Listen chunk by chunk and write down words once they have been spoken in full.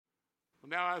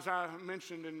Now, as I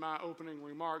mentioned in my opening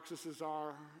remarks, this is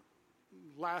our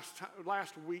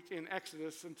last week in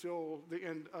Exodus until the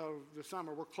end of the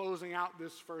summer. We're closing out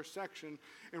this first section,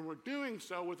 and we're doing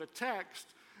so with a text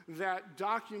that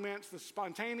documents the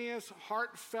spontaneous,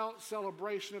 heartfelt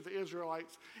celebration of the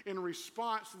Israelites in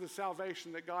response to the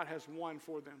salvation that God has won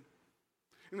for them.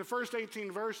 In the first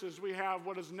 18 verses, we have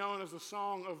what is known as the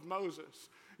Song of Moses.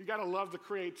 You got to love the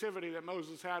creativity that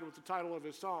Moses had with the title of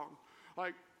his song,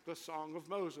 like the Song of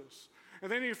Moses.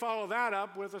 And then you follow that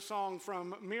up with a song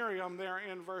from Miriam there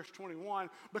in verse 21.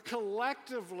 But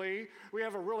collectively, we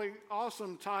have a really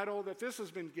awesome title that this has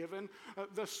been given,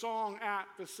 the Song at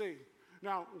the Sea.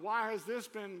 Now, why has this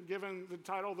been given the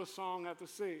title, the Song at the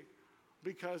Sea?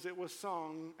 Because it was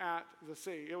sung at the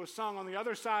sea. It was sung on the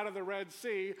other side of the Red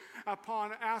Sea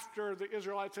after the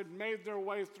Israelites had made their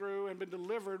way through and been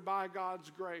delivered by God's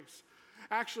grace.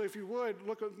 Actually, if you would,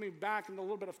 look with me back in a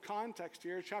little bit of context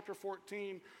here, chapter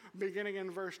 14, beginning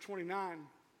in verse 29.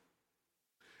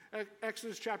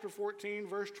 Exodus chapter 14,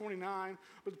 verse 29,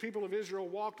 but the people of Israel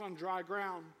walked on dry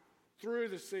ground through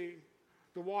the sea,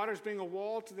 the waters being a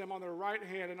wall to them on their right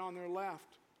hand and on their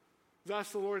left.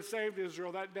 Thus the Lord saved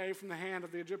Israel that day from the hand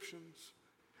of the Egyptians.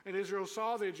 And Israel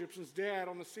saw the Egyptians dead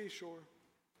on the seashore.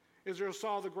 Israel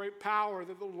saw the great power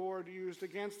that the Lord used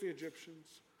against the Egyptians.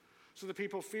 So the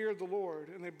people feared the Lord,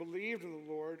 and they believed in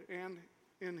the Lord and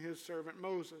in his servant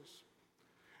Moses.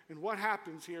 And what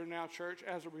happens here now, church,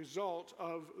 as a result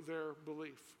of their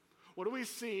belief? What do we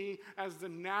see as the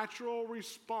natural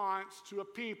response to a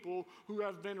people who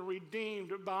have been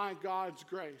redeemed by God's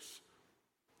grace?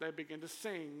 They begin to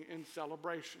sing in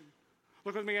celebration.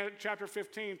 Look with me at chapter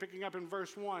 15, picking up in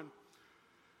verse 1.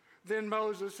 Then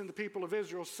Moses and the people of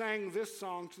Israel sang this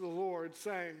song to the Lord,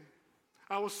 saying,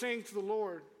 I will sing to the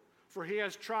Lord, for he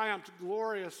has triumphed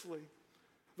gloriously.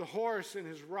 The horse and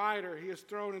his rider he has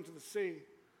thrown into the sea.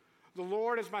 The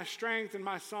Lord is my strength and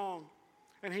my song,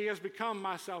 and he has become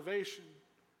my salvation.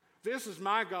 This is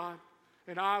my God,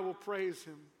 and I will praise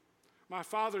him. My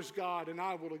father's God, and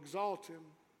I will exalt him.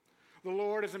 The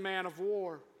Lord is a man of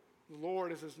war. The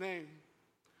Lord is his name.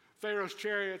 Pharaoh's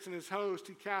chariots and his host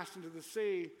he cast into the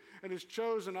sea, and his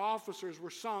chosen officers were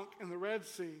sunk in the Red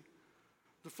Sea.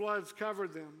 The floods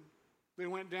covered them. They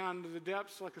went down into the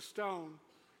depths like a stone.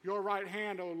 Your right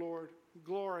hand, O Lord,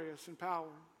 glorious in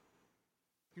power.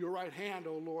 Your right hand,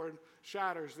 O Lord,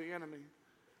 shatters the enemy.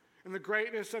 In the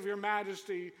greatness of your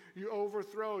majesty, you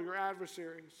overthrow your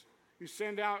adversaries. You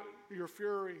send out your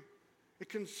fury. It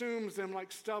consumes them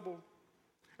like stubble.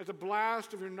 At the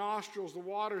blast of your nostrils, the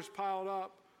waters piled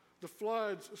up. The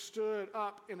floods stood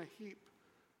up in a heap.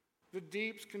 The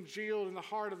deeps congealed in the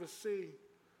heart of the sea.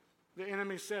 The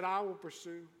enemy said, I will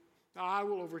pursue. I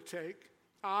will overtake.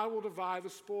 I will divide the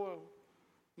spoil.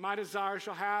 My desire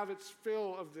shall have its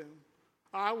fill of them.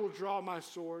 I will draw my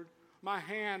sword. My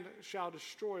hand shall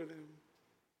destroy them.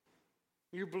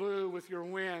 You blew with your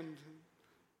wind.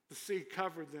 The sea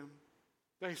covered them.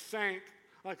 They sank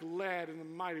like lead in the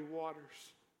mighty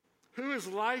waters. Who is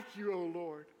like you, O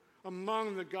Lord,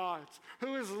 among the gods?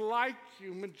 Who is like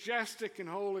you, majestic in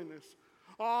holiness,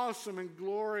 awesome in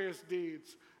glorious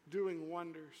deeds, doing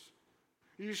wonders?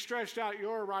 You stretched out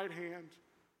your right hand.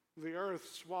 The earth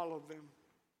swallowed them.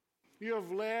 You have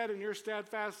led in your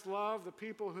steadfast love the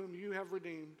people whom you have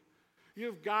redeemed. You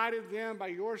have guided them by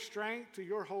your strength to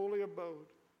your holy abode.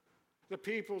 The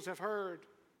peoples have heard.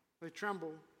 They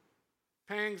tremble.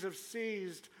 Pangs have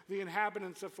seized the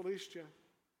inhabitants of Philistia.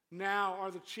 Now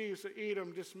are the chiefs of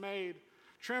Edom dismayed.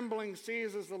 Trembling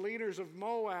seizes the leaders of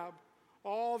Moab.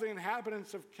 All the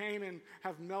inhabitants of Canaan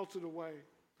have melted away.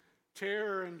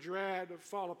 Terror and dread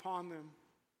fall upon them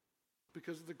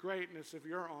because of the greatness of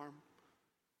your arm.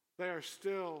 They are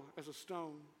still as a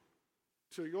stone.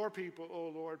 Till your people, O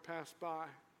Lord, pass by.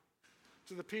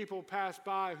 To the people pass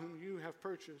by whom you have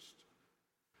purchased.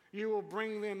 You will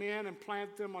bring them in and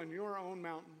plant them on your own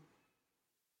mountain.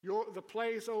 The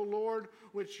place, O Lord,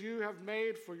 which you have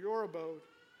made for your abode.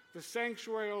 The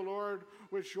sanctuary, O Lord,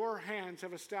 which your hands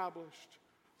have established.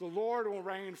 The Lord will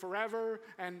reign forever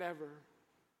and ever.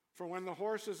 For when the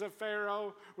horses of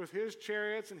Pharaoh with his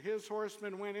chariots and his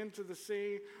horsemen went into the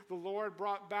sea, the Lord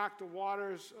brought back the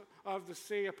waters of the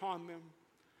sea upon them.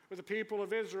 But the people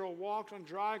of Israel walked on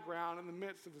dry ground in the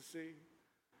midst of the sea.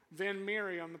 Then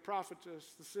Miriam, the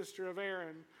prophetess, the sister of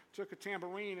Aaron, took a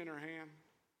tambourine in her hand.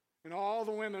 And all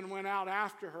the women went out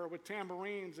after her with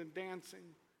tambourines and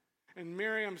dancing. And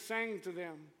Miriam sang to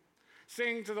them,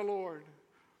 Sing to the Lord,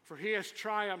 for he has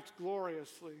triumphed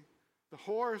gloriously. The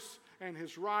horse and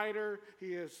his rider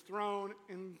he has thrown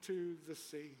into the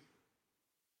sea.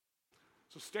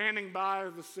 So standing by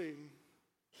the sea,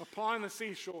 upon the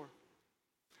seashore,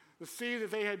 The sea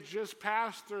that they had just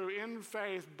passed through in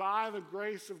faith by the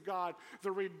grace of God,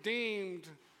 the redeemed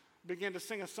began to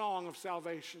sing a song of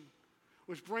salvation.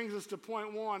 Which brings us to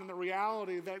point one, and the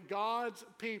reality that God's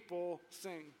people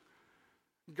sing.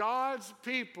 God's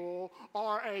people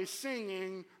are a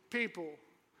singing people.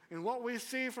 And what we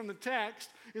see from the text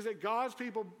is that God's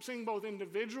people sing both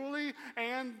individually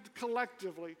and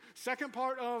collectively. Second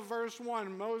part of verse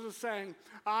 1, Moses saying,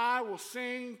 I will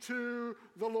sing to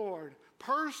the Lord.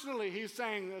 Personally, he's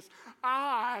saying this.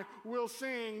 I will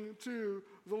sing to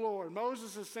the Lord.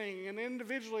 Moses is singing, and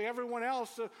individually, everyone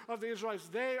else of the Israelites,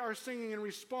 they are singing in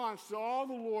response to all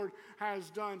the Lord has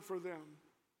done for them.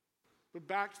 But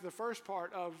back to the first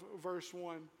part of verse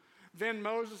 1. Then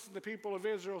Moses and the people of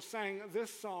Israel sang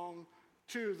this song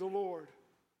to the Lord.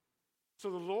 So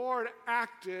the Lord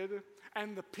acted,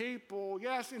 and the people,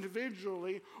 yes,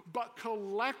 individually, but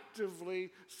collectively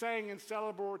sang in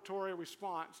celebratory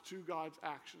response to God's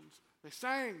actions. They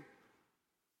sang.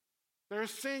 They're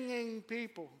singing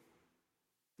people.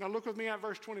 Now look with me at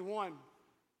verse 21.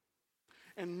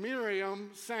 And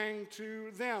Miriam sang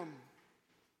to them.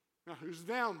 Now who's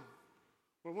them?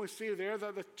 Well, we see there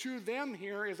that the to them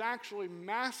here is actually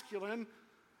masculine,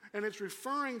 and it's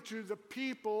referring to the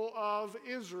people of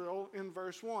Israel in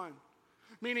verse 1.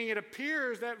 Meaning it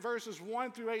appears that verses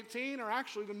 1 through 18 are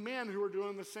actually the men who are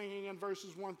doing the singing in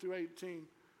verses 1 through 18.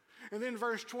 And then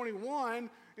verse 21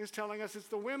 is telling us it's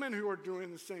the women who are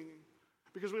doing the singing.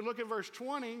 Because we look at verse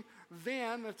 20,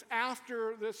 then that's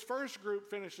after this first group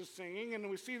finishes singing, and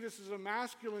we see this as a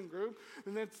masculine group,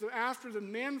 and that's after the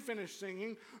men finish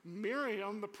singing,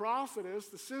 Miriam, the prophetess,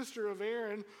 the sister of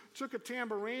Aaron, took a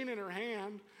tambourine in her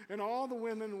hand, and all the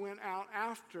women went out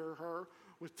after her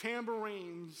with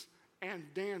tambourines and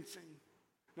dancing.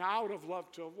 Now, I would have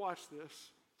loved to have watched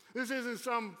this. This isn't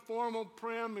some formal,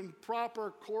 prim, and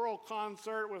proper choral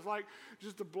concert with like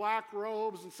just the black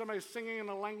robes and somebody singing in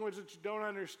a language that you don't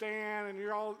understand and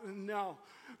you're all, no.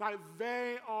 Like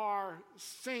they are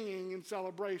singing in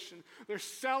celebration. They're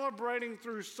celebrating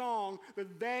through song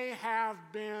that they have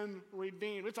been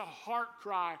redeemed. It's a heart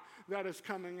cry that is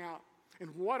coming out.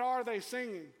 And what are they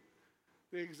singing?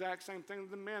 The exact same thing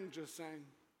that the men just sang.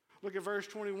 Look at verse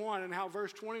 21 and how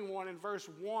verse 21 and verse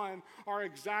 1 are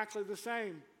exactly the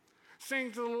same.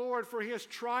 Sing to the Lord, for he has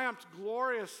triumphed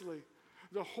gloriously.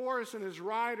 The horse and his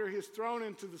rider he has thrown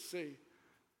into the sea.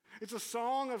 It's a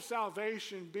song of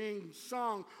salvation being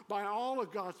sung by all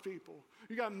of God's people.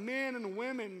 You got men and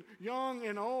women, young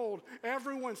and old,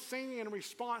 everyone singing in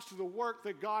response to the work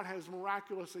that God has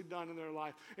miraculously done in their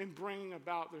life in bringing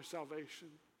about their salvation.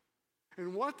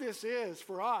 And what this is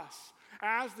for us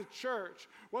as the church,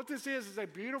 what this is a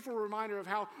beautiful reminder of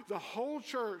how the whole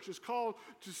church is called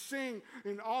to sing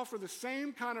and offer the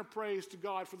same kind of praise to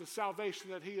God for the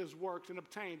salvation that he has worked and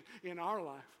obtained in our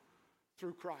life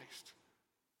through Christ.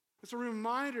 It's a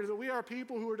reminder that we are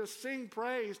people who are to sing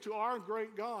praise to our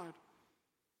great God.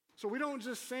 So we don't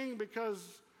just sing because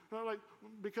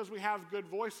we have good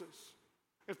voices.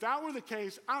 If that were the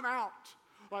case, I'm out.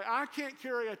 Like I can't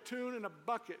carry a tune in a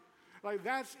bucket. Like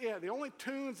that's it. The only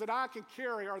tunes that I can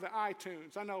carry are the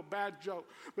iTunes. I know, bad joke.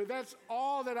 But that's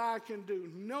all that I can do.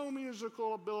 No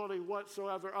musical ability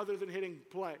whatsoever other than hitting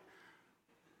play.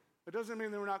 It doesn't mean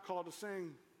that we're not called to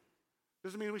sing. It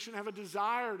doesn't mean we shouldn't have a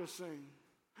desire to sing.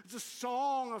 It's a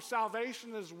song of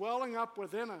salvation that is welling up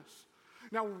within us.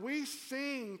 Now we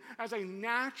sing as a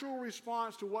natural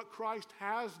response to what Christ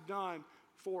has done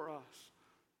for us.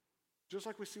 Just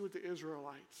like we see with the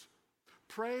Israelites.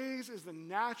 Praise is the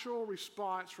natural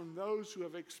response from those who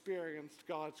have experienced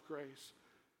God's grace.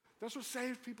 That's what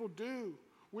saved people do.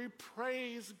 We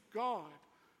praise God.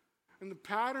 And the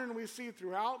pattern we see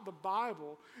throughout the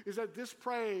Bible is that this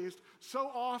praise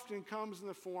so often comes in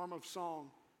the form of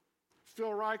song.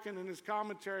 Phil Ryken, in his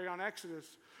commentary on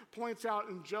Exodus, points out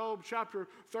in Job chapter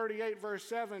 38, verse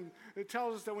 7, it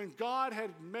tells us that when God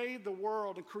had made the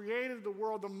world and created the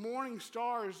world, the morning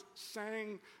stars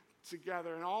sang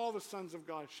together, and all the sons of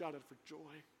God shouted for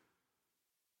joy.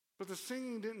 But the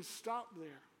singing didn't stop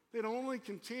there. It only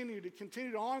continued. It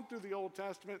continued on through the Old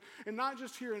Testament, and not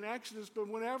just here in Exodus, but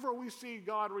whenever we see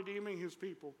God redeeming his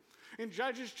people. In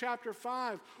Judges chapter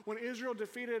 5, when Israel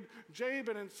defeated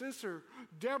Jabin and Sisera,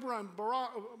 Deborah and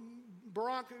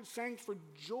Barak sang for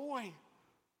joy.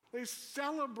 They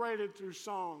celebrated through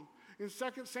song. In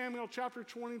 2 Samuel chapter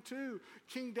 22,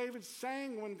 King David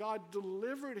sang when God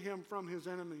delivered him from his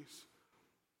enemies.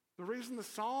 The reason the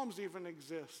Psalms even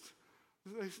exist,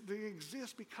 they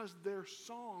exist because they're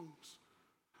songs.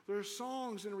 They're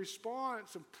songs in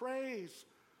response and praise.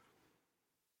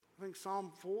 Think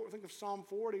of Psalm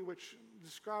 40, which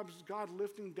describes God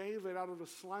lifting David out of the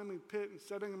slimy pit and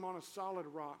setting him on a solid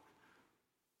rock.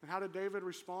 And how did David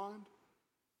respond?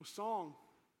 With song.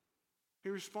 He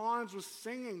responds with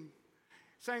singing,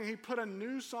 saying, He put a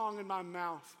new song in my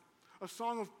mouth, a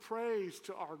song of praise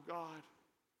to our God.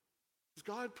 Does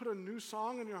God put a new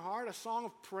song in your heart, a song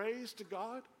of praise to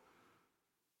God?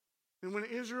 And when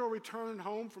Israel returned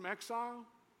home from exile,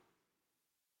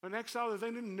 an exile that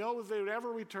they didn't know that they would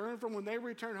ever return from, when they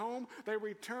returned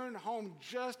home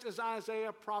just as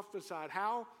Isaiah prophesied.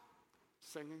 How?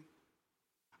 Singing.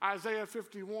 Isaiah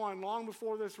 51, long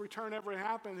before this return ever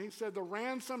happened, he said, the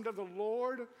ransomed of the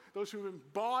Lord, those who have been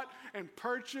bought and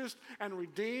purchased and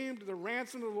redeemed, the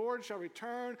ransom of the Lord shall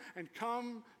return and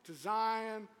come to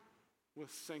Zion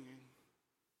with singing.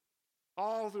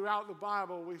 All throughout the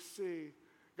Bible, we see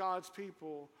God's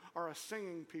people are a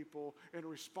singing people in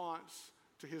response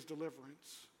to his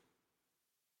deliverance.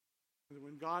 And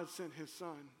when God sent his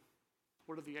son,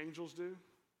 what did the angels do?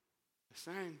 They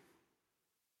sang.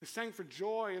 They sang for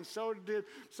joy, and so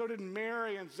did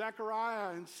Mary and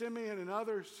Zechariah and Simeon and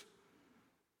others.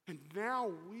 And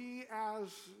now we as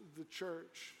the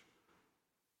church,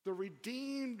 the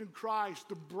redeemed in Christ,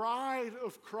 the bride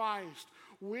of Christ,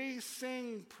 we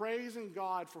sing praising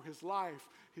God for his life,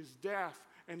 his death,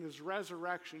 and his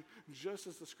resurrection, just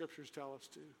as the scriptures tell us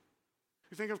to.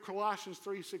 You think of Colossians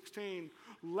 3:16,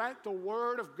 let the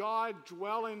word of God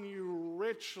dwell in you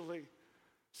richly,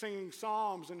 singing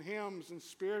psalms and hymns and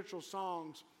spiritual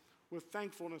songs with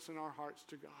thankfulness in our hearts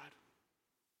to God.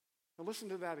 Now listen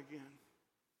to that again.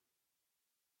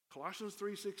 Colossians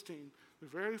 3:16, the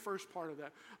very first part of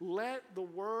that. Let the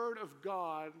word of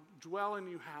God dwell in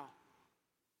you how?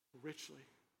 Richly.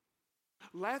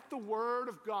 Let the word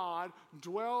of God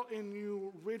dwell in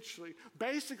you richly.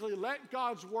 Basically, let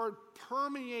God's word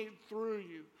permeate through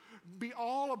you. Be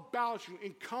all about you,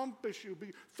 encompass you,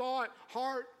 be thought,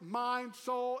 heart, mind,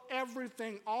 soul,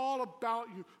 everything, all about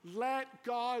you. Let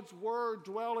God's word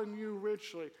dwell in you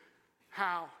richly.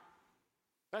 How?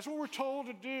 That's what we're told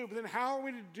to do, but then how are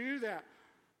we to do that?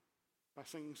 By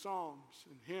singing psalms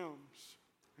and hymns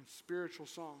and spiritual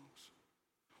songs.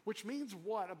 Which means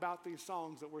what about these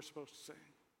songs that we're supposed to sing?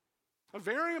 A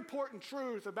very important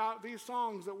truth about these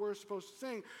songs that we're supposed to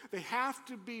sing, they have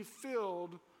to be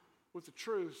filled with the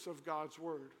truths of God's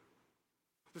word.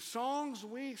 The songs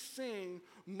we sing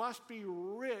must be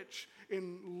rich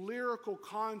in lyrical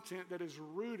content that is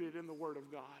rooted in the word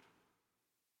of God.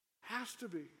 Has to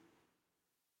be.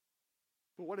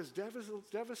 But what is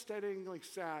devastatingly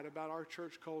sad about our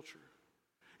church culture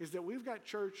is that we've got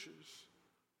churches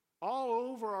all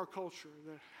over our culture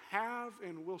that have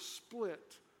and will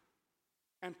split,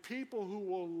 and people who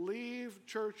will leave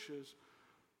churches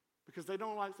because they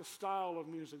don't like the style of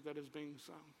music that is being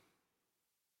sung.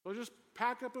 They'll just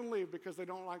pack up and leave because they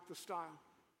don't like the style.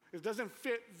 It doesn't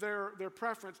fit their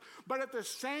preference. But at the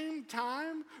same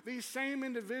time, these same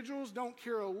individuals don't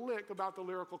care a lick about the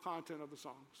lyrical content of the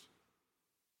songs.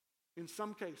 In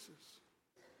some cases,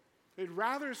 they'd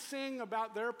rather sing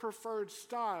about their preferred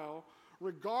style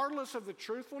regardless of the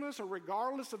truthfulness or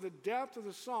regardless of the depth of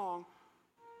the song,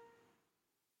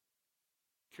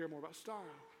 care more about style,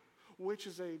 which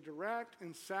is a direct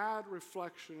and sad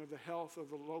reflection of the health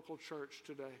of the local church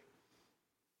today.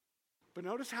 But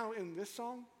notice how in this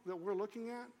song that we're looking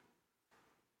at,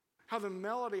 how the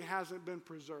melody hasn't been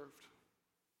preserved.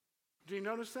 Do you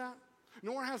notice that?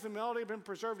 Nor has the melody been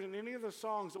preserved in any of the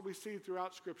songs that we see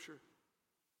throughout Scripture.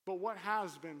 But what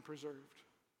has been preserved?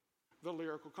 The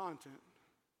lyrical content.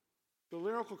 The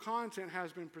lyrical content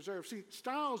has been preserved. See,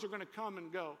 styles are going to come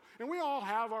and go. And we all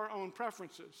have our own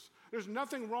preferences. There's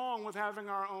nothing wrong with having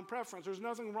our own preference. There's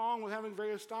nothing wrong with having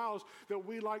various styles that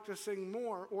we like to sing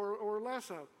more or less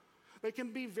of. They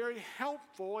can be very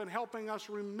helpful in helping us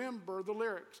remember the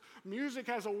lyrics. Music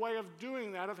has a way of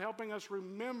doing that, of helping us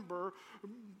remember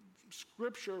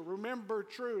Scripture, remember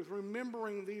truth,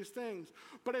 remembering these things.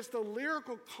 But it's the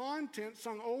lyrical content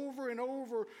sung over and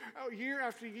over, year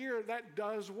after year, that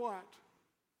does what?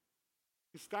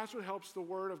 That's what helps the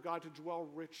Word of God to dwell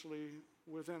richly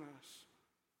within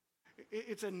us.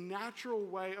 It's a natural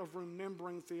way of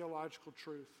remembering theological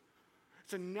truth.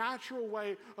 It's a natural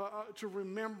way to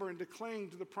remember and to cling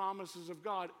to the promises of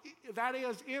God. That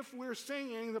is, if we're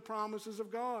singing the promises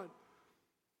of God.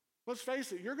 Let's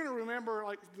face it, you're going to remember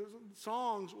like the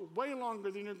songs way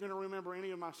longer than you're going to remember any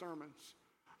of my sermons.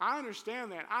 I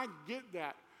understand that. I get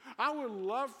that. I would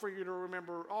love for you to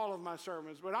remember all of my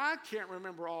sermons, but I can't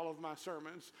remember all of my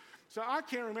sermons. So I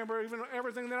can't remember even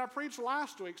everything that I preached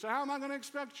last week. So how am I going to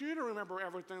expect you to remember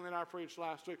everything that I preached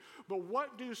last week? But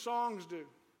what do songs do?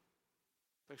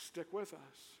 They stick with us.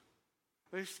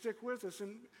 They stick with us,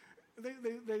 and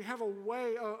they have a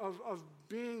way of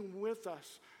being with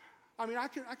us. I mean, I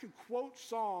can quote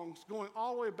songs going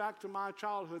all the way back to my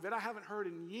childhood that I haven't heard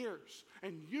in years,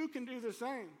 and you can do the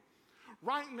same.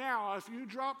 Right now, if you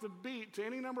drop the beat to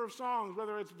any number of songs,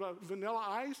 whether it's Vanilla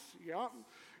Ice,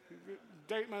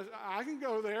 I can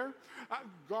go there.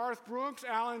 Garth Brooks,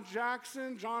 Alan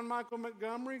Jackson, John Michael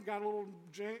Montgomery, got a little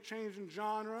change in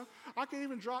genre. I can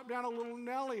even drop down a little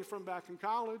Nelly from back in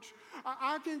college.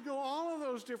 I can go all of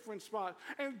those different spots.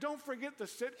 And don't forget the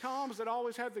sitcoms that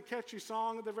always had the catchy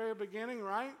song at the very beginning,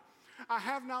 right? I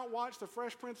have not watched The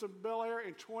Fresh Prince of Bel-Air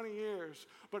in 20 years,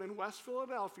 but in West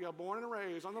Philadelphia, born and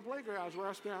raised on the playgrounds where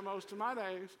I spent most of my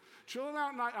days, chilling out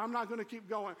at night. I'm not going to keep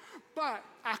going, but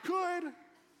I could.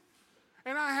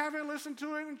 And I haven't listened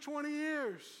to it in 20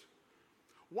 years.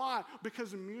 Why?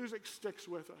 Because the music sticks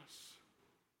with us.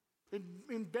 It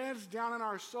embeds down in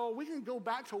our soul. We can go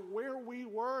back to where we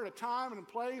were at a time and a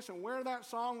place and where that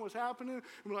song was happening. And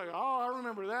be like, oh, I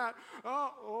remember that.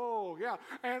 Oh, yeah.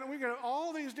 And we get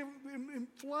all these different, it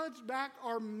floods back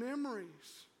our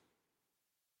memories.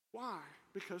 Why?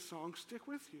 Because songs stick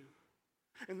with you.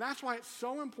 And that's why it's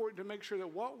so important to make sure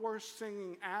that what we're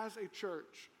singing as a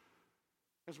church,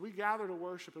 as we gather to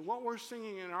worship, and what we're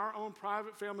singing in our own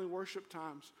private family worship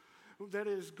times, that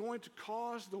is going to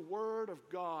cause the Word of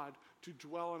God to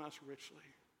dwell in us richly.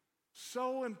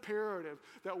 So imperative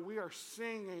that we are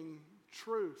singing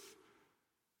truth.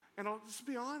 And let's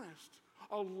be honest,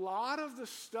 a lot of the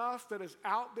stuff that is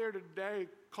out there today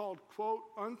called quote,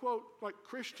 unquote, like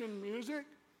Christian music,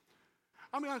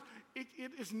 I mean,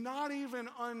 it is not even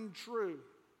untrue,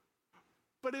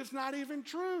 but it's not even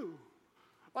true.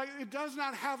 Like, it does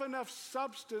not have enough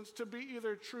substance to be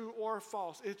either true or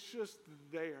false. It's just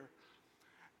there.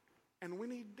 And we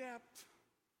need depth.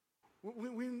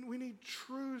 We need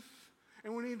truth.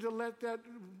 And we need to let that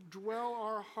dwell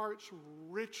our hearts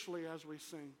richly as we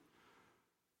sing.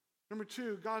 Number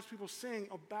two, God's people sing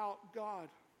about God.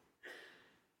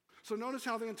 So notice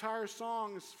how the entire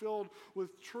song is filled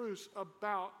with truths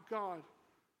about God.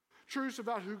 Truths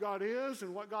about who God is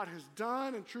and what God has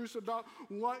done, and truths about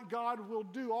what God will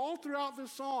do. All throughout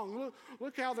this song,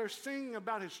 look how they're singing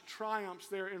about his triumphs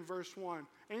there in verse 1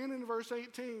 and in verse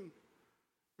 18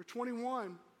 or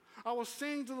 21. I will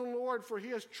sing to the Lord, for he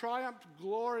has triumphed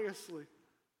gloriously.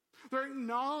 They're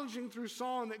acknowledging through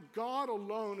song that God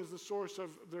alone is the source of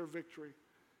their victory.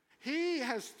 He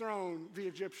has thrown the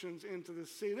Egyptians into the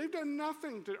sea. They've done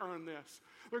nothing to earn this.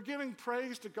 They're giving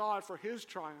praise to God for his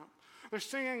triumph. They're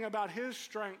singing about his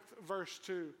strength, verse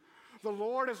 2. The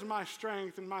Lord is my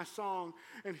strength and my song,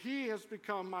 and he has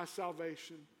become my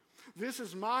salvation. This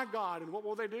is my God, and what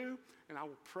will they do? And I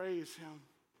will praise him.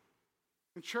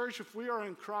 In church, if we are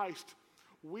in Christ,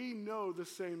 we know the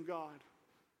same God.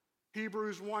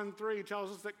 Hebrews 1:3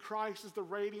 tells us that Christ is the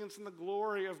radiance and the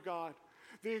glory of God,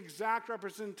 the exact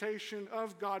representation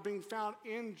of God being found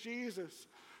in Jesus,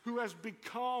 who has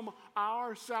become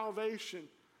our salvation.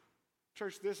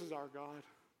 Church, this is our God.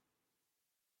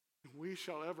 And we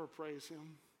shall ever praise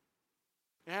him.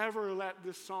 Ever let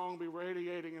this song be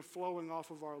radiating and flowing off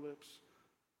of our lips.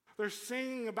 They're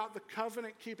singing about the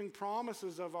covenant-keeping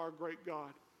promises of our great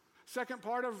God. Second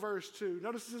part of verse 2.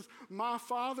 Notice this is, my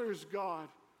Father's God,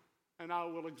 and I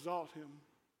will exalt him.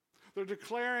 They're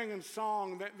declaring in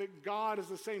song that God is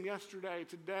the same yesterday,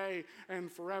 today, and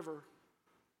forever.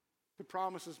 The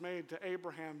promises made to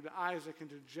Abraham, to Isaac, and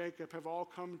to Jacob have all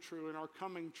come true and are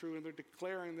coming true, and they're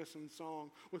declaring this in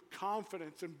song with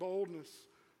confidence and boldness.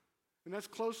 And that's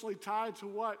closely tied to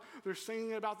what? They're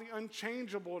singing about the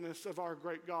unchangeableness of our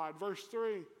great God. Verse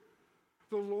 3,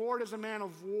 the Lord is a man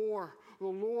of war. The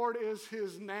Lord is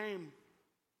his name.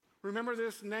 Remember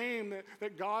this name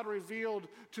that God revealed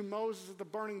to Moses at the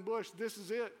burning bush. This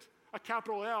is it. A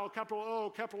capital L, capital O,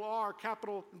 capital R,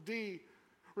 capital D.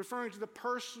 Referring to the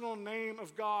personal name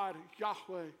of God,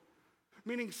 Yahweh,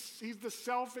 meaning he's the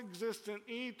self-existent,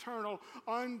 eternal,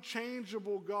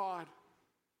 unchangeable God.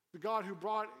 The God who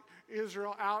brought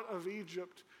Israel out of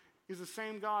Egypt is the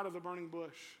same God of the burning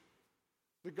bush.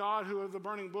 The God who of the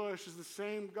burning bush is the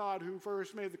same God who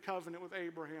first made the covenant with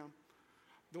Abraham.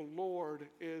 The Lord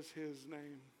is his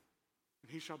name,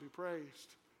 and he shall be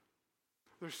praised.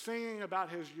 They're singing about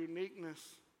his uniqueness.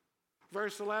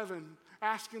 Verse 11,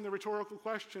 asking the rhetorical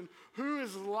question, who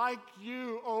is like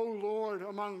you, O Lord,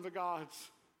 among the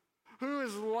gods? Who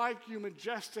is like you,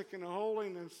 majestic in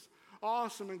holiness,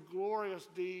 awesome in glorious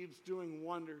deeds, doing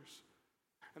wonders?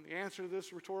 And the answer to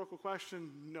this rhetorical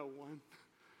question, no one.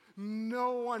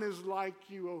 No one is like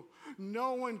you.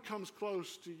 No one comes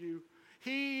close to you.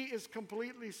 He is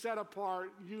completely set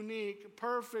apart, unique,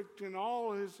 perfect in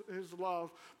all his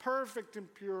love, perfect in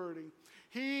purity.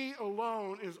 He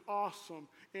alone is awesome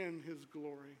in his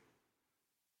glory.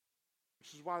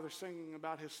 Which is why they're singing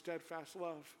about his steadfast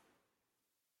love.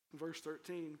 In verse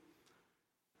 13,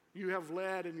 you have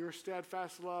led in your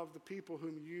steadfast love the people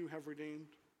whom you have redeemed.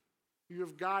 You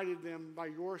have guided them by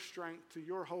your strength to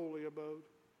your holy abode.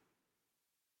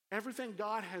 Everything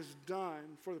God has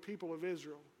done for the people of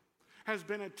Israel has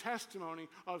been a testimony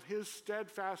of his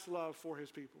steadfast love for his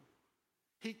people.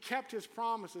 He kept his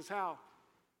promises, how?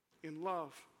 In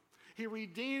love. He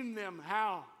redeemed them,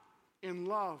 how? In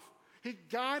love. He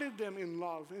guided them in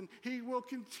love, and he will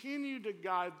continue to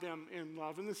guide them in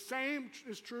love. And the same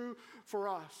is true for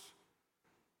us.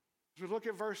 As we look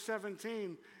at verse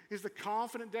 17, is the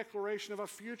confident declaration of a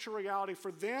future reality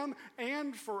for them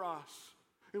and for us.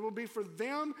 It will be for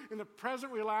them in the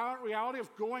present reality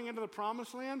of going into the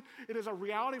promised land. It is a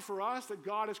reality for us that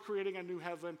God is creating a new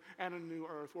heaven and a new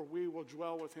earth where we will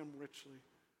dwell with him richly.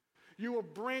 You will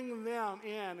bring them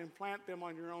in and plant them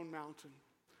on your own mountain,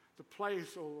 the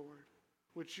place, O Lord,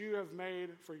 which you have made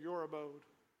for your abode,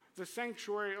 the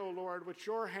sanctuary, O Lord, which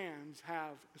your hands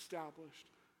have established.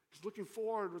 He's looking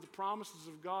forward with the promises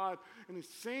of God, and he's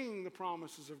singing the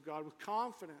promises of God with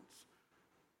confidence.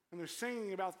 And they're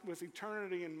singing about with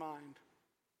eternity in mind.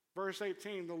 Verse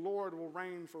 18, the Lord will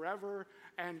reign forever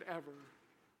and ever.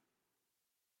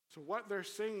 So what they're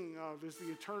singing of is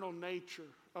the eternal nature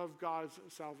of God's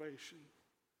salvation.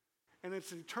 And it's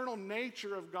the eternal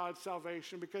nature of God's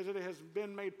salvation because it has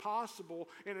been made possible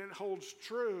and it holds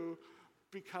true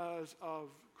because of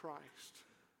Christ.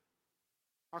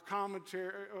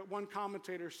 One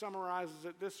commentator summarizes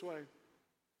it this way.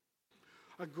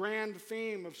 A grand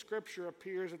theme of Scripture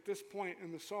appears at this point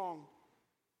in the song.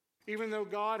 Even though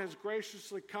God has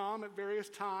graciously come at various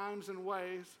times and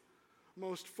ways,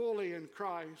 most fully in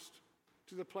Christ,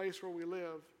 to the place where we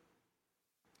live,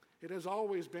 it has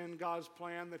always been God's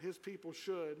plan that his people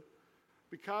should,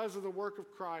 because of the work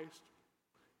of Christ,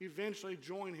 eventually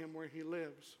join him where he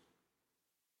lives.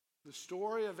 The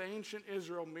story of ancient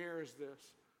Israel mirrors this.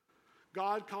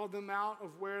 God called them out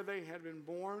of where they had been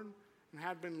born and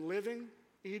had been living,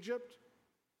 Egypt,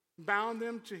 bound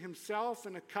them to himself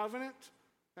in a covenant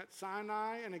at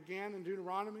Sinai and again in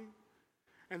Deuteronomy,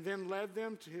 and then led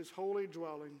them to his holy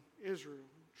dwelling, Israel,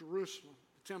 Jerusalem,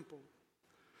 the temple.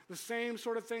 The same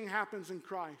sort of thing happens in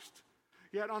Christ,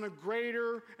 yet on a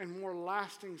greater and more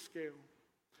lasting scale.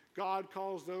 God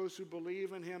calls those who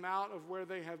believe in him out of where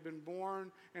they have been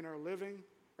born and are living,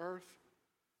 earth,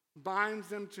 binds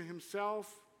them to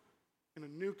himself in a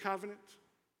new covenant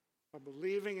by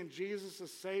believing in Jesus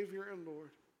as Savior and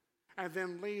Lord, and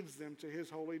then leads them to his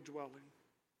holy dwelling,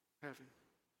 heaven.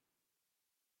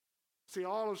 See,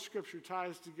 all of Scripture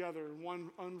ties together in one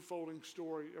unfolding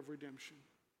story of redemption.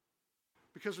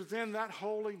 Because within that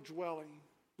holy dwelling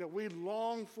that we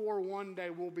long for one day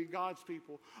will be God's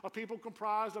people, a people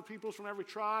comprised of peoples from every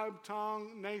tribe,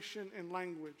 tongue, nation, and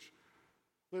language,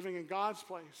 living in God's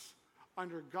place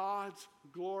under God's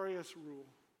glorious rule.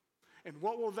 And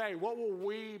what will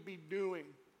we be doing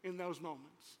in those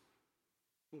moments?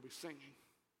 We'll be singing.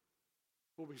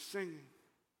 We'll be singing.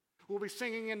 We'll be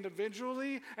singing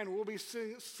individually, and we'll be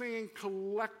singing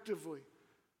collectively.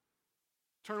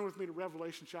 Turn with me to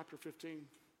Revelation chapter 15.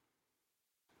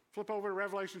 Flip over to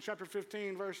Revelation chapter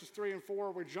 15, verses 3 and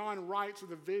 4, where John writes of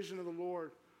the vision of the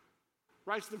Lord.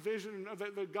 Writes the vision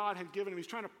that God had given him. He's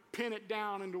trying to pin it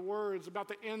down into words about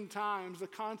the end times, the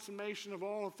consummation of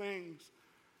all things.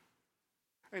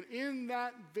 And in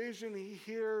that vision, he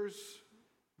hears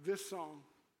this song.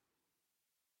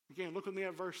 Again, look with me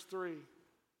at verse 3.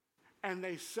 And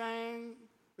they sing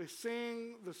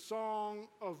the song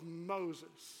of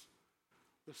Moses,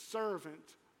 the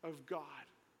servant of God.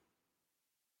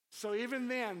 So even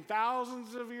then,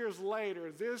 thousands of years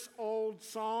later, this old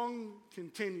song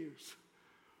continues.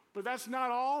 But that's not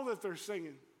all that they're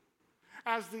singing.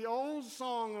 As the old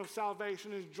song of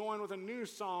salvation is joined with a new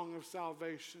song of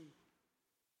salvation,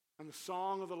 and the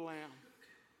song of the Lamb.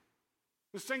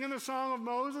 They're singing the song of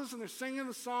Moses and they're singing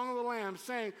the song of the Lamb,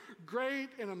 saying, great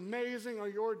and amazing are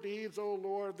your deeds, O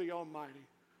Lord the Almighty.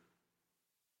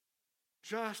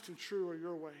 Just and true are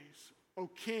your ways, O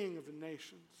King of the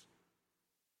nations.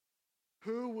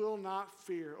 Who will not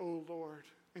fear, O Lord,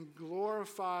 and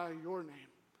glorify your name?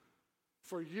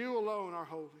 For you alone are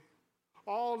holy.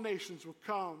 All nations will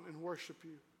come and worship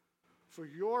you, for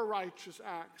your righteous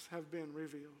acts have been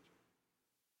revealed.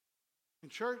 In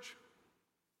church,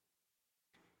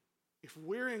 if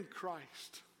we're in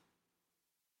Christ,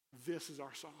 this is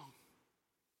our song.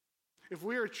 If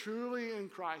we are truly in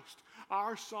Christ,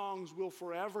 our songs will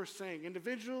forever sing,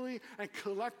 individually and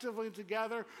collectively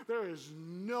together. There is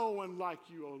no one like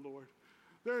you, O Lord.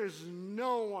 There is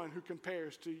no one who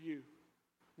compares to you.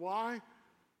 Why?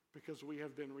 Because we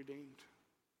have been redeemed.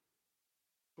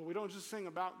 But we don't just sing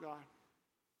about God.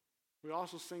 We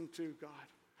also sing to God.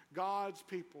 God's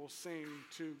people sing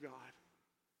to God.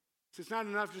 See, it's not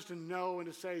enough just to know and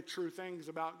to say true things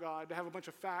about God, to have a bunch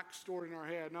of facts stored in our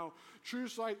head. No,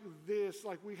 truths like this,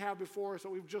 like we have before us that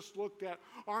we've just looked at,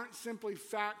 aren't simply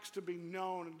facts to be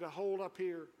known and to hold up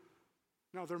here.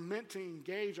 No, they're meant to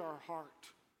engage our heart,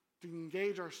 to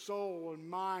engage our soul and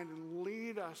mind and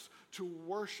lead us to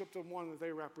worship the one that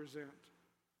they represent.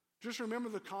 Just remember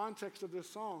the context of this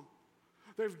song.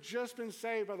 They've just been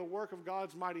saved by the work of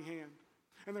God's mighty hand.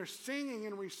 And they're singing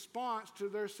in response to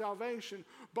their salvation,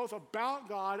 both about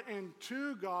God and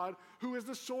to God, who is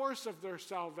the source of their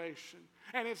salvation.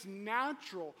 And it's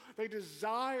natural. They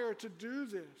desire to do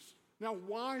this. Now,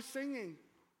 why singing?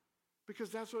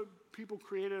 Because that's what people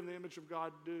created in the image of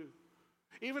God do.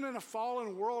 Even in a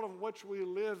fallen world in which we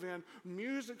live in,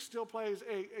 music still plays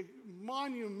a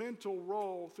monumental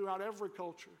role throughout every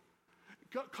culture.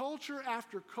 Culture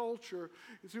after culture,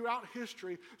 throughout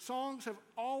history, songs have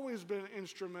always been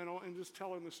instrumental in just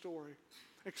telling the story,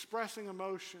 expressing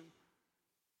emotion.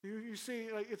 You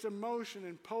see, like, it's emotion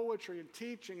and poetry and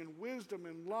teaching and wisdom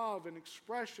and love and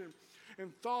expression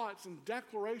and thoughts and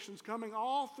declarations coming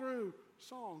all through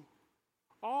song,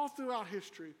 all throughout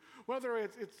history. Whether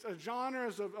it's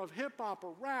genres of hip-hop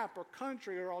or rap or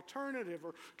country or alternative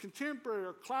or contemporary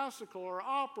or classical or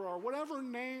opera or whatever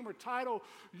name or title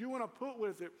you want to put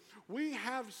with it, we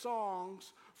have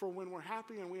songs for when we're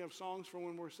happy and we have songs for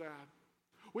when we're sad.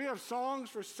 We have songs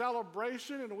for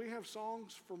celebration and we have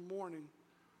songs for mourning.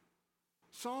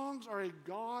 Songs are a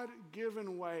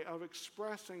God-given way of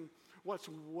expressing what's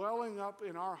welling up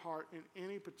in our heart in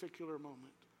any particular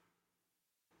moment.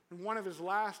 In one of his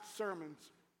last sermons,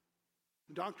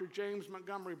 Dr. James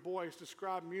Montgomery Boyce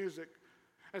described music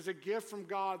as a gift from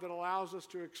God that allows us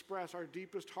to express our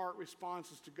deepest heart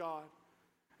responses to God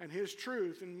and His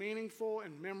truth in meaningful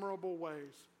and memorable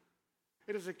ways.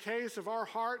 It is a case of our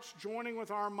hearts joining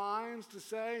with our minds to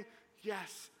say,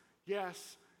 yes,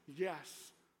 yes,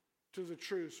 yes, to the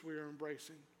truths we are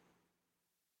embracing.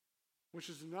 Which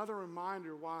is another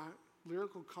reminder why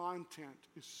lyrical content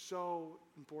is so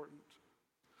important.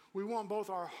 We want both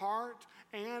our heart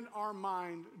and our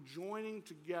mind joining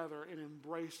together in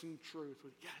embracing truth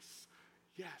with yes,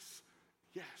 yes,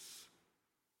 yes.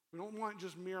 We don't want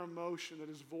just mere emotion that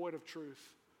is void of truth.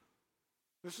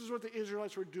 This is what the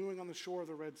Israelites were doing on the shore of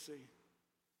the Red Sea.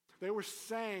 They were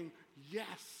saying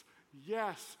yes,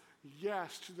 yes,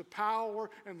 yes to the power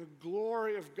and the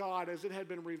glory of God as it had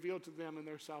been revealed to them in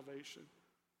their salvation.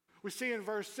 We see in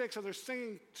verse 6 how they're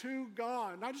singing to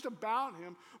God, not just about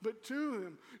Him, but to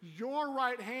Him. Your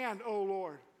right hand, O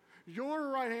Lord, your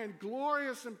right hand,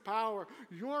 glorious in power.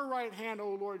 Your right hand,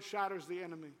 O Lord, shatters the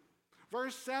enemy.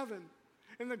 Verse 7,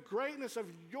 in the greatness of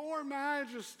your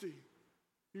majesty,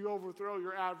 you overthrow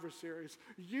your adversaries.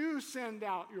 You send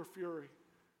out your fury.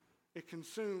 It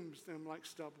consumes them like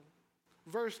stubble.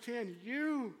 Verse 10,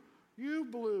 you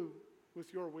blew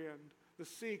with your wind. The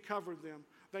sea covered them.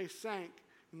 They sank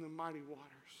in the mighty waters.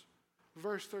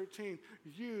 Verse 13,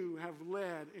 you have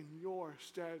led in your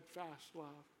steadfast love.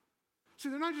 See,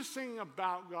 they're not just singing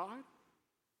about God,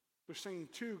 they're singing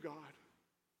to God.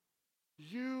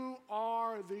 You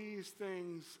are these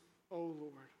things, O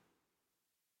Lord.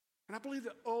 And I believe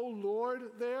the O Lord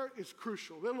there is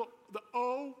crucial. The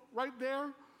O right there,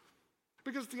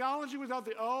 because theology without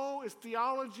the O is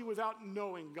theology without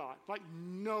knowing God, like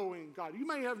knowing God. You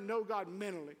may know God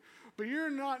mentally, but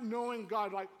you're not knowing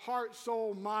God like heart,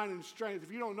 soul, mind, and strength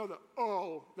if you don't know the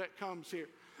O that comes here.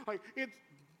 Like, it's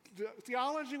the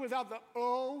theology without the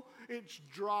O, it's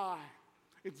dry,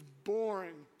 it's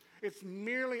boring, it's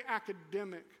merely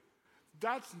academic.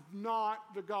 That's not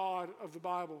the God of the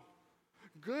Bible.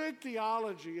 Good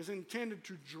theology is intended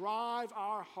to drive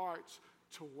our hearts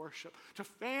to worship, to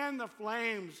fan the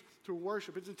flames to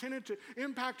worship. It's intended to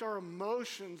impact our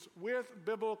emotions with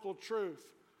biblical truth,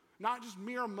 not just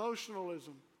mere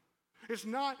emotionalism. It's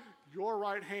not your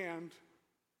right hand,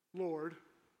 Lord,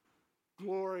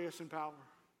 glorious in power.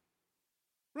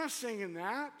 We're not singing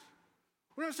that.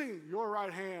 We're not singing your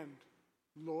right hand,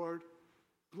 Lord,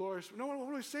 glorious. No, what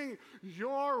are we singing?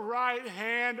 Your right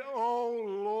hand, O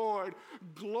Lord,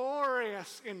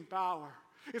 glorious in power.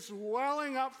 It's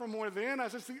welling up from within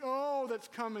us. It's the O that's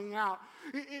coming out.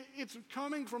 It's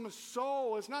coming from a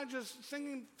soul. It's not just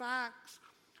singing facts,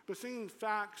 but singing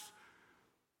facts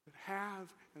that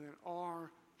have and that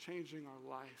are changing our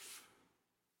life.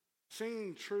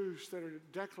 Singing truths that are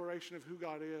a declaration of who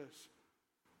God is,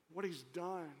 what he's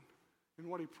done, and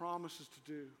what he promises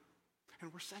to do.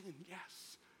 And we're saying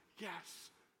yes, yes,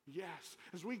 yes.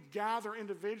 As we gather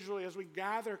individually, as we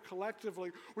gather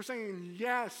collectively, we're saying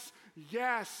yes,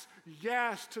 yes,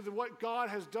 yes to what God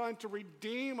has done to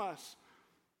redeem us,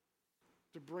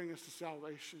 to bring us to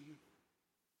salvation.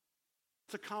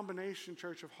 It's a combination,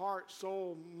 church, of heart,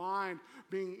 soul, mind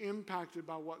being impacted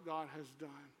by what God has done.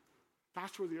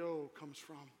 That's where the O comes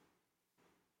from.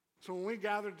 So when we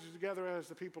gather together as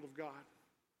the people of God,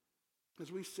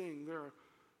 as we sing, there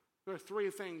are three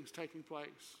things taking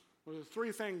place. Well, there's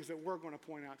three things that we're going to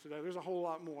point out today. There's a whole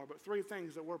lot more, but three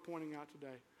things that we're pointing out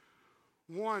today.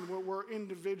 One, we're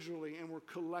individually and we're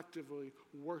collectively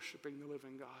worshiping the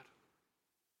living God.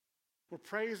 We're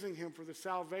praising him for the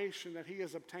salvation that he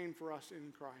has obtained for us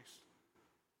in Christ.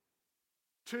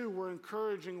 Two, we're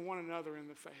encouraging one another in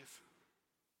the faith.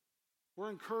 We're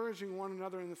encouraging one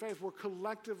another in the faith. We're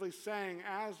collectively saying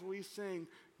as we sing,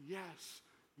 yes,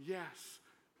 yes,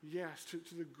 yes,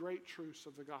 to the great truths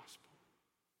of the gospel.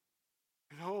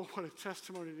 And oh, what a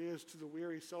testimony it is to the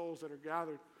weary souls that are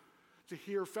gathered to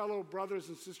hear fellow brothers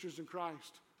and sisters in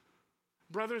Christ.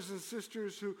 Brothers and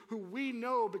sisters who we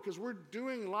know because we're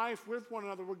doing life with one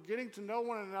another. We're getting to know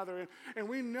one another. And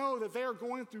we know that they are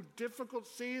going through difficult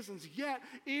seasons. Yet,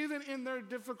 even in their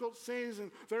difficult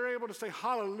season, they're able to say,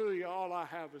 hallelujah, all I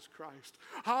have is Christ.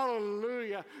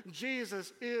 Hallelujah,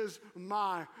 Jesus is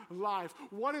my life.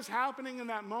 What is happening in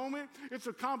that moment? It's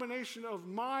a combination of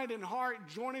mind and heart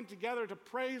joining together to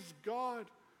praise God.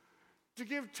 To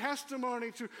give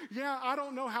testimony to, I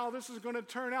don't know how this is going to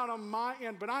turn out on my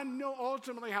end, but I know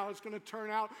ultimately how it's going to turn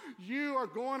out. You are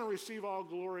going to receive all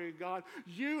glory, God.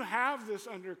 You have this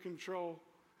under control.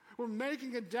 We're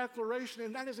making a declaration,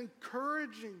 and that is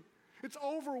encouraging. It's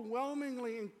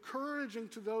overwhelmingly encouraging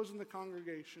to those in the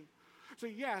congregation. So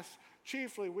yes,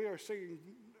 chiefly we are singing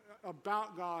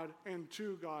about God and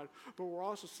to God, but we're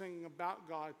also singing about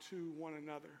God to one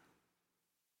another.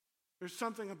 There's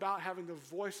something about having the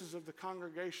voices of the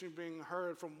congregation being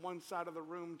heard from one side of the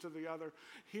room to the other,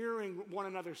 hearing one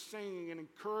another singing and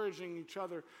encouraging each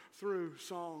other through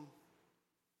song.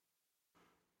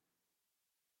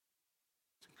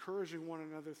 It's encouraging one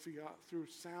another through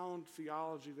sound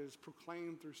theology that is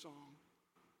proclaimed through song.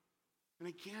 And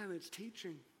again, it's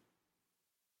teaching.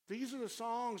 These are the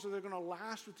songs that are going to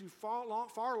last with you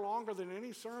far longer than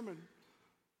any sermon.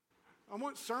 I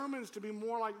want sermons to be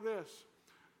more like this.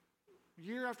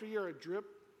 Year after year, a drip,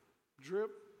 drip,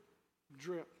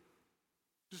 drip.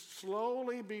 Just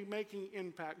slowly be making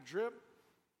impact. Drip,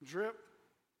 drip,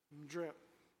 drip.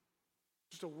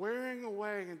 Just a wearing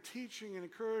away and teaching and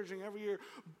encouraging every year.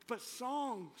 But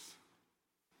songs,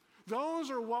 those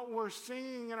are what we're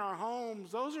singing in our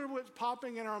homes. Those are what's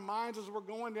popping in our minds as we're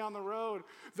going down the road.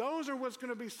 Those are what's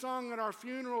going to be sung at our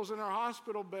funerals and our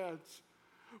hospital beds.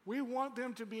 We want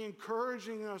them to be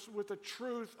encouraging us with the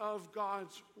truth of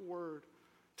God's word,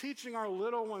 teaching our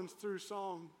little ones through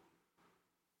song.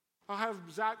 I'll have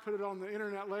Zach put it on the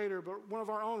internet later, but one of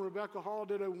our own, Rebecca Hall,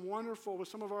 did a wonderful, with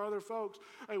some of our other folks,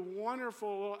 a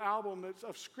wonderful little album that's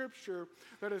of scripture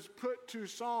that is put to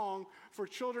song for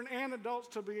children and adults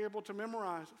to be able to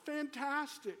memorize.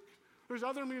 Fantastic. There's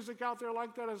other music out there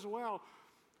like that as well.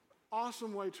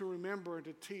 Awesome way to remember and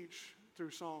to teach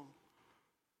through song.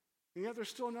 And yet there's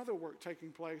still another work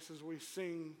taking place as we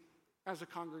sing as a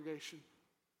congregation.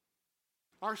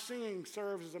 Our singing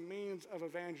serves as a means of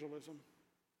evangelism.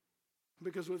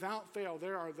 Because without fail,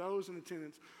 there are those in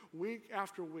attendance week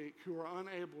after week who are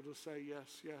unable to say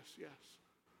yes, yes, yes.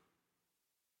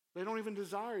 They don't even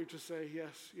desire to say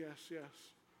yes, yes, yes.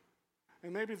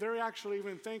 And maybe they're actually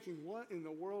even thinking, what in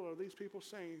the world are these people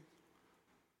saying?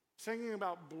 Singing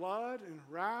about blood and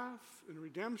wrath and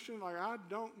redemption, like I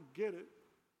don't get it.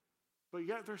 But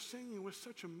yet they're singing with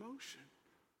such emotion.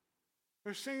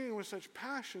 They're singing with such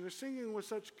passion. They're singing with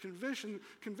such conviction.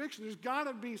 There's got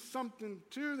to be something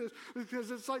to this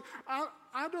because it's like,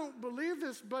 I don't believe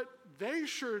this, but they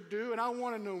sure do, and I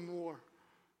want to know more.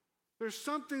 There's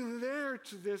something there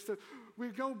to this that we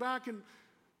go back and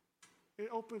it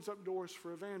opens up doors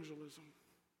for evangelism.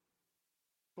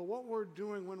 But what we're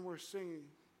doing when we're singing,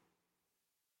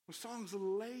 with songs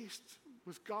laced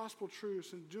with gospel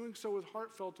truths and doing so with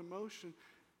heartfelt emotion,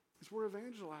 is we're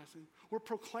evangelizing. We're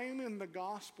proclaiming the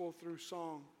gospel through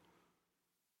song.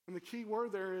 And the key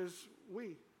word there is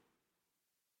we.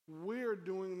 We're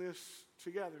doing this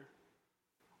together.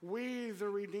 We, the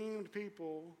redeemed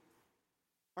people,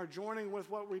 are joining with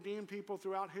what redeemed people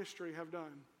throughout history have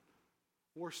done.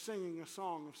 We're singing a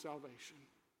song of salvation.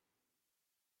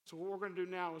 So what we're going to do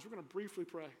now is we're going to briefly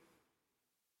pray.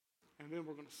 And then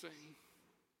we're going to sing.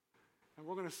 And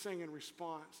we're going to sing in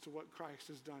response to what Christ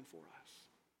has done for us.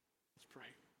 Let's pray.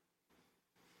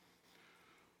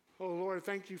 Oh, Lord,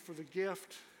 thank you for the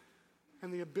gift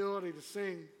and the ability to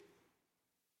sing.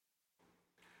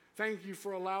 Thank you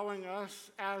for allowing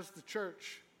us as the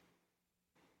church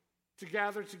to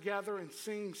gather together and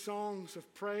sing songs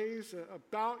of praise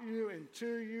about you and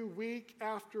to you week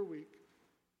after week.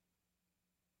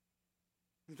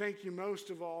 And thank you most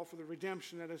of all for the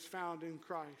redemption that is found in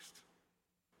Christ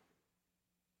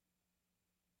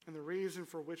and the reason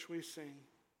for which we sing.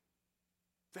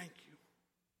 Thank you.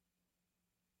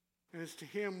 And it's to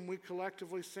him we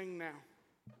collectively sing now.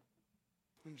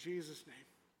 In Jesus' name,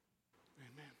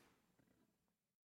 amen.